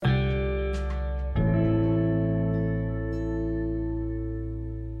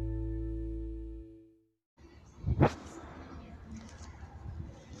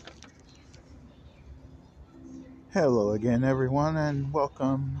Hello again, everyone, and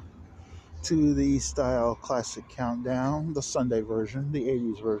welcome to the Style Classic Countdown, the Sunday version, the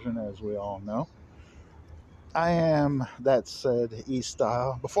 80s version, as we all know. I am, that said, E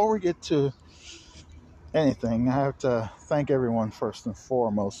Style. Before we get to anything, I have to thank everyone first and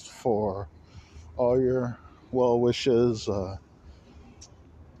foremost for all your well wishes and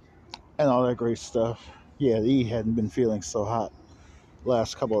all that great stuff. Yeah, the E hadn't been feeling so hot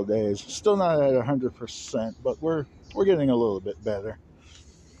last couple of days. Still not at 100%, but we're getting a little bit better.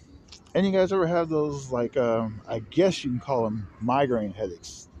 And you guys ever have those, like, I guess you can call them migraine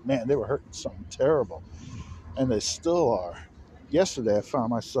headaches? Man, they were hurting something terrible, and they still are. Yesterday, I found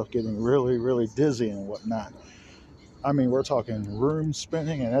myself getting really, really dizzy and whatnot. I mean, we're talking room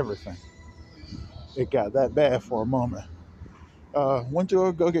spinning and everything. It got that bad for a moment. Went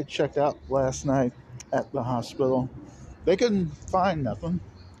to go get checked out last night at the hospital. They couldn't find nothing,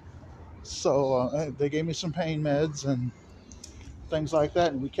 so they gave me some pain meds and things like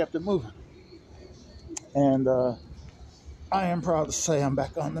that, and we kept it moving. And I am proud to say I'm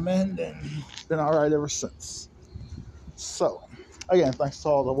back on the mend and been all right ever since. So, again, thanks to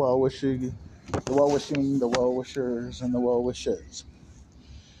all the the well wishers, and the well wishes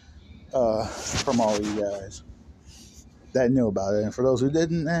from all of you guys that knew about it. And for those who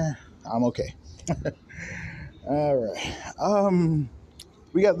didn't, I'm okay. All right.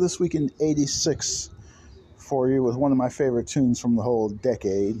 We got This Week in 86 for you with one of my favorite tunes from the whole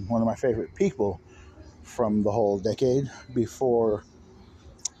decade, one of my favorite people from the whole decade before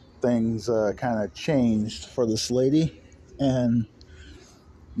things kind of changed for this lady, and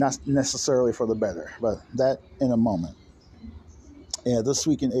not necessarily for the better, but that in a moment. Yeah, This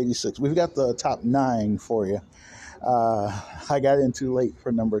Week in 86. We've got the top 9 for you. I got in too late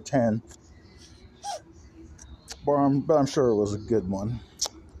for number 10, but I'm sure it was a good one.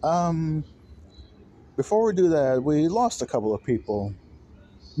 Um, Before we do that, we lost a couple of people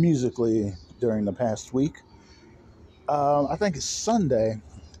musically during the past week. I think it's Sunday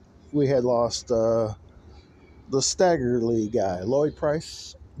we had lost the Staggerly guy, Lloyd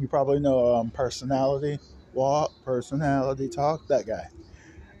Price. You probably know Personality Walk, Personality Talk, that guy.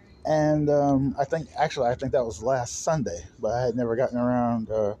 And I think that was last Sunday, but I had never gotten around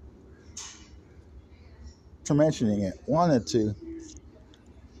to mentioning it. Wanted to,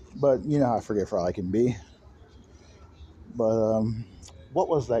 but you know how forgetful I can be. But what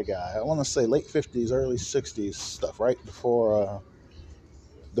was that guy? I want to say late 50s, early 60s stuff, right before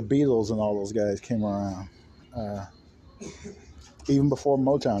the Beatles and all those guys came around. Uh, Even before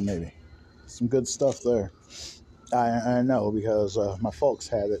Motown, maybe. Some good stuff there. I know because my folks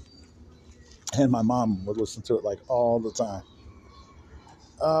had it, and my mom would listen to it like all the time.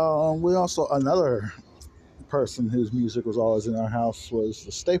 We also, another person whose music was always in our house was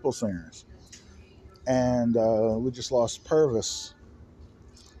the Staple Singers. And we just lost Purvis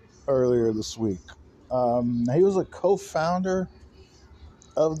earlier this week. He was a co founder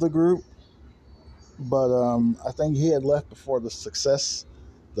of the group, but I think he had left before the success,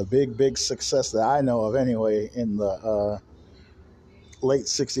 the big, big success that I know of anyway, in the late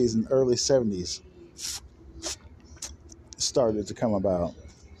 60s and early 70s started to come about.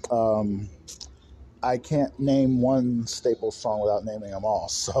 Um, I can't name one Staples song without naming them all.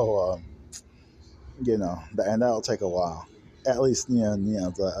 So, and that'll take a while. At least,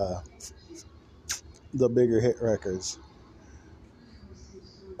 the bigger hit records.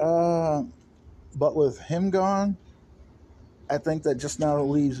 Uh, but with him gone, I think that just now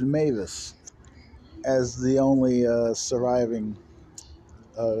leaves Mavis as the only surviving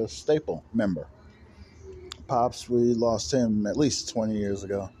Staple member. Pops, we lost him at least 20 years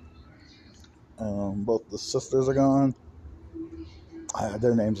ago. Both the sisters are gone.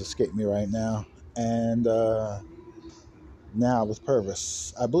 Their names escape me right now. And now with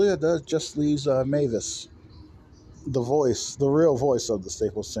Purvis, I believe that just leaves Mavis, the real voice of the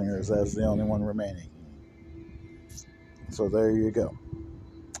Staple Singers, as the only one remaining. So there you go.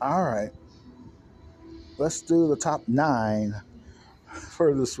 All right. Let's do the top 9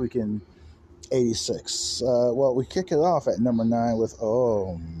 for This Week in 86. Well, we kick it off at number 9 with,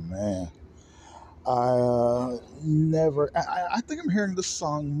 oh man. I think I'm hearing this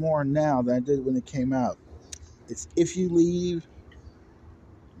song more now than I did when it came out. It's If You Leave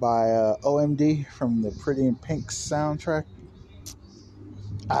by OMD from the Pretty in Pink soundtrack.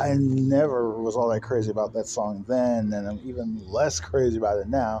 I never was all that crazy about that song then, and I'm even less crazy about it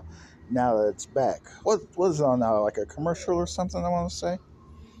now that it's back. What is it on now? Like a commercial or something, I want to say?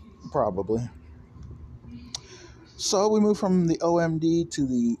 Probably. So we move from the OMD to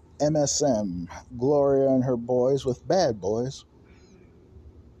the MSM, Gloria and her boys with Bad Boys.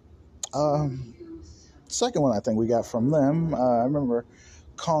 second one I think we got from them. I remember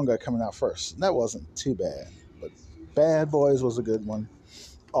Conga coming out first. That wasn't too bad, but Bad Boys was a good one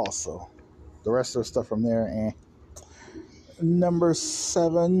also. The rest of the stuff from there, Number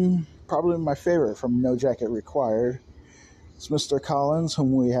 7, probably my favorite from No Jacket Required. It's Mr. Collins,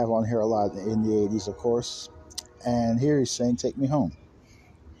 whom we have on here a lot in the 80s, of course. And here he's saying Take Me Home.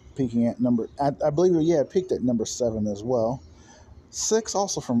 Peaking at I believe, yeah, it peaked at number 7 as well. 6,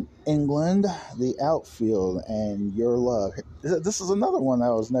 also from England, The Outfield and Your Love. This is another one I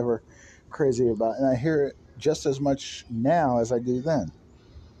was never crazy about, and I hear it just as much now as I do then.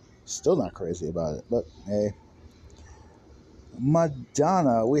 Still not crazy about it, but hey.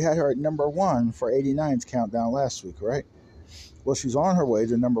 Madonna, we had her at number 1 for 89's countdown last week, right? Well, she's on her way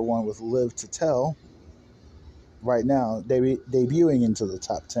to number 1 with Live to Tell right now, debuting into the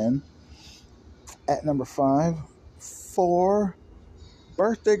top 10. At number 5, 4,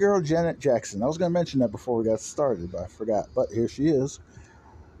 birthday girl Janet Jackson. I was going to mention that before we got started, but I forgot. But here she is,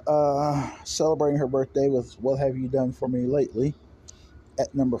 celebrating her birthday with What Have You Done For Me Lately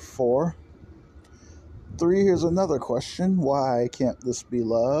at number 4. 3, here's another question. Why Can't This Be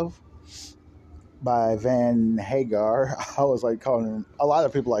Love by Van Hagar. I was like calling him, a lot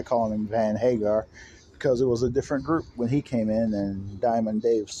of people like calling him Van Hagar because it was a different group when he came in and Diamond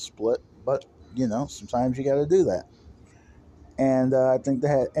Dave split. But, sometimes you got to do that. And I think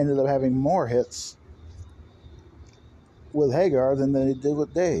they ended up having more hits with Hagar than they did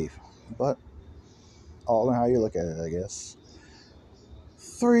with Dave. But all in how you look at it, I guess.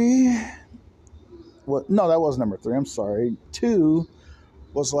 3. What? No, that was number 3. I'm sorry. 2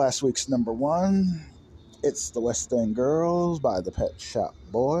 was last week's number 1. It's The West End Girls by the Pet Shop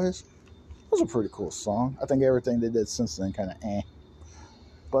Boys. It was a pretty cool song. I think everything they did since then kind of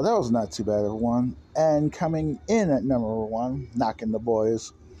But that was not too bad of one. And coming in at number 1, knocking the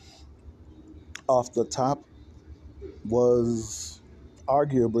boys off the top, was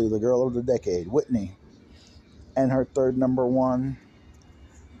arguably the girl of the decade, Whitney. And her third number 1,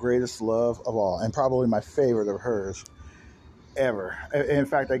 Greatest Love of All. And probably my favorite of hers ever. In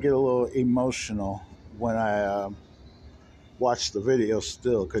fact, I get a little emotional when I watch the video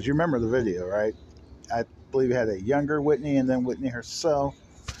still. Because you remember the video, right? I believe it had a younger Whitney and then Whitney herself.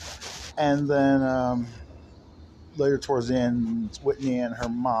 And then later towards the end, Whitney and her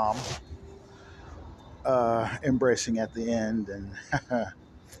mom embracing at the end. And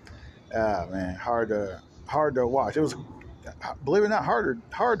man, hard to watch. It was, believe it or not,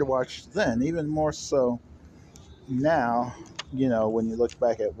 hard to watch then, even more so now, when you look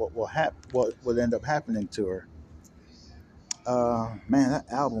back at what would end up happening to her. Man, that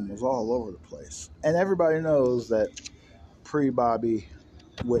album was all over the place. And everybody knows that pre-Bobby,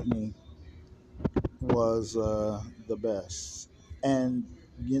 Whitney was the best. And,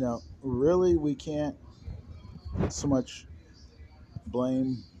 really we can't so much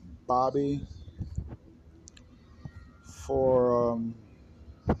blame Bobby for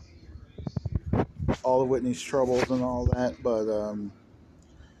all of Whitney's troubles and all that, but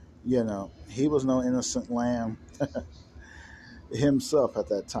he was no innocent lamb himself at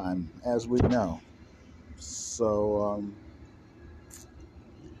that time, as we know. So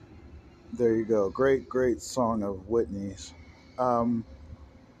there you go. Great song of Whitney's.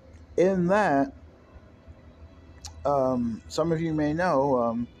 In that, some of you may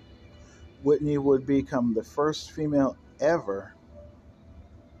know, Whitney would become the first female ever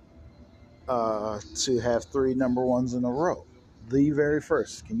to have 3 number 1s in a row. The very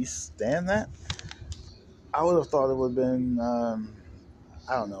first. Can you stand that? I would have thought it would have been,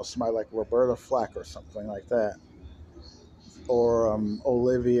 I don't know, somebody like Roberta Flack or something like that. Or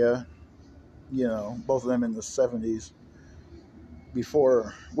Olivia, both of them in the 70s.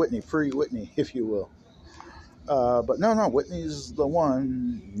 Before Whitney, pre-Whitney, if you will. But no, Whitney's the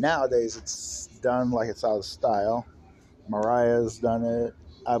one. Nowadays it's done like it's out of style. Mariah's done it,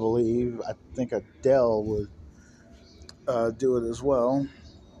 I believe. I think Adele would do it as well.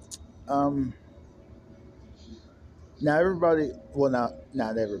 Now everybody, well,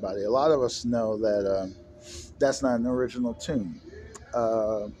 not everybody, a lot of us know that that's not an original tune.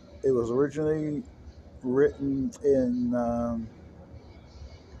 It was originally written in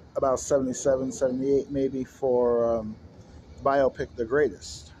about 77, 78 maybe for biopic The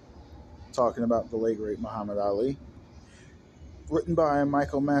Greatest, talking about the late great Muhammad Ali. Written by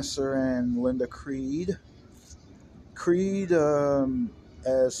Michael Messer and Linda Creed. Creed,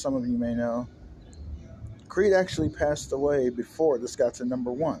 as some of you may know, Creed actually passed away before this got to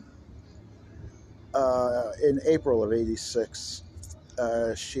number 1. In April of '86,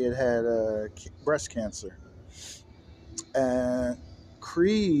 she had breast cancer. And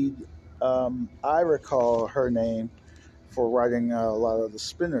Creed I recall her name for writing a lot of the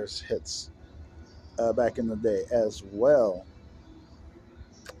Spinners hits back in the day, as well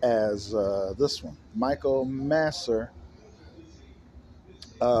as this one. Michael Masser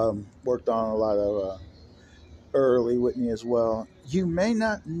worked on a lot of early Whitney as well. You may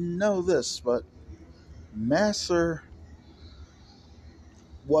not know this, but Masser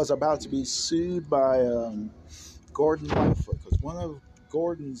was about to be sued by Gordon Lightfoot because one of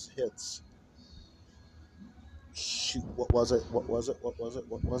Gordon's hits. Shoot, what was it? What was it? What was it?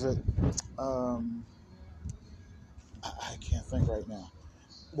 What was it? Um, I can't think right now.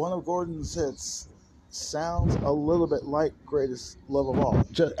 One of Gordon's hits sounds a little bit like Greatest Love of All,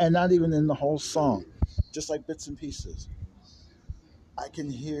 and not even in the whole song, just like bits and pieces. I can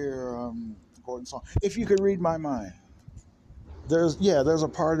hear Gordon's song. If you could read my mind, there's a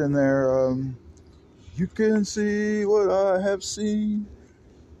part in there. You can see what I have seen.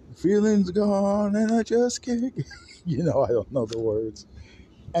 Feelings gone, and I just can't. I don't know the words.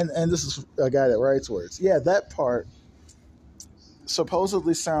 And this is a guy that writes words. Yeah, that part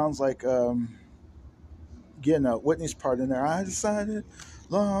supposedly sounds like Whitney's part in there. I decided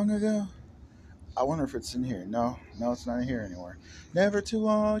long ago. I wonder if it's in here. No, it's not in here anymore. Never to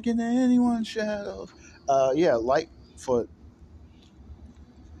walk in anyone's shadows. Yeah, Lightfoot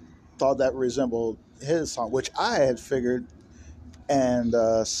thought that resembled his song, which I had figured and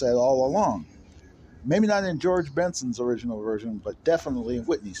said all along. Maybe not in George Benson's original version, but definitely in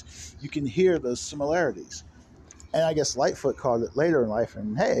Whitney's. You can hear the similarities. And I guess Lightfoot caught it later in life,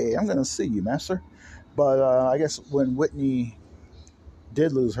 and hey, I'm going to see you, master. But I guess when Whitney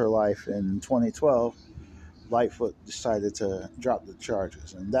did lose her life in 2012, Lightfoot decided to drop the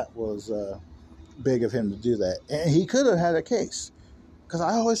charges, and that was big of him to do that. And he could have had a case, because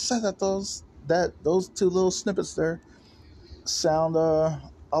I always said that those two little snippets there sound a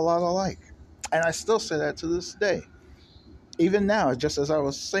lot alike. And I still say that to this day. Even now, just as I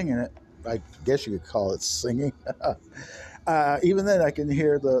was singing it, I guess you could call it singing. Even then, I can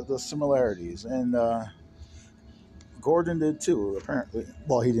hear the similarities. And Gordon did too, apparently.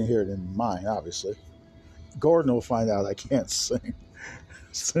 Well, he didn't hear it in mine, obviously. Gordon will find out I can't sing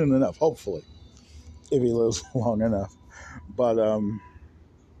soon enough, hopefully, if he lives long enough. But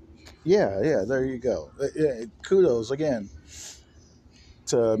yeah, there you go. Kudos again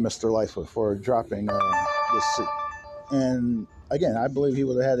to Mr. Lightfoot for dropping this suit. And again, I believe he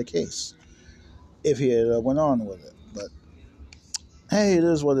would have had a case if he had went on with it. But hey, it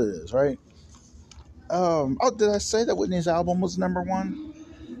is what it is, right? Did I say that Whitney's album was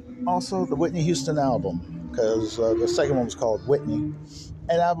 #1? Also, the Whitney Houston album, because the second one was called Whitney.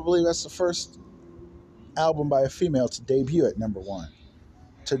 And I believe that's the first album by a female to debut at #1.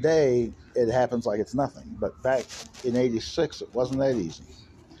 Today, it happens like it's nothing. But back in '86, it wasn't that easy.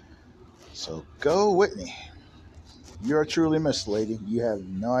 So go Whitney. You're truly missed, lady. You have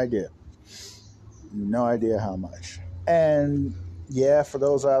no idea. No idea how much. And yeah, for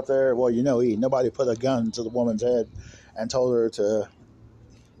those out there, well, nobody put a gun to the woman's head and told her to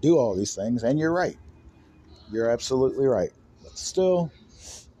do all these things. And you're right. You're absolutely right. But still,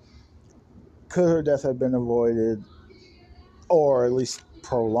 could her death have been avoided, or at least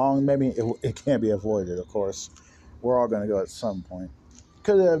prolonged? Maybe it can't be avoided, of course. We're all going to go at some point.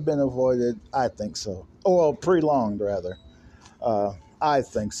 Could it have been avoided? I think so. Well, prolonged, rather. I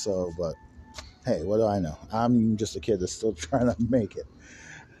think so, but hey, what do I know? I'm just a kid that's still trying to make it,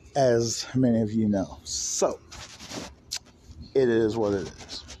 as many of you know. So, it is what it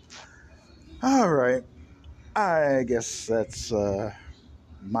is. All right. I guess that's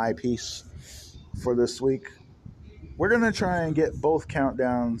my piece for this week. We're going to try and get both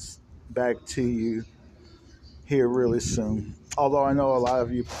countdowns back to you here really soon. Although I know a lot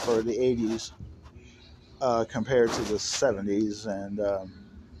of you prefer the 80s compared to the 70s, and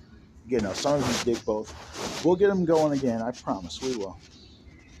some of you dig both. We'll get them going again. I promise we will.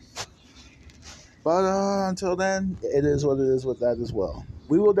 But until then, it is what it is with that as well.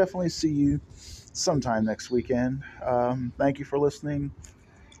 We will definitely see you sometime next weekend. Thank you for listening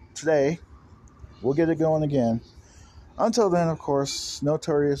today. We'll get it going again. Until then, of course,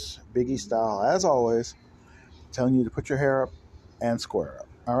 Notorious Biggie style, as always, telling you to put your hair up and square up.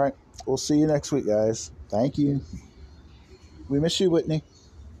 All right? We'll see you next week, guys. Thank you. We miss you, Whitney.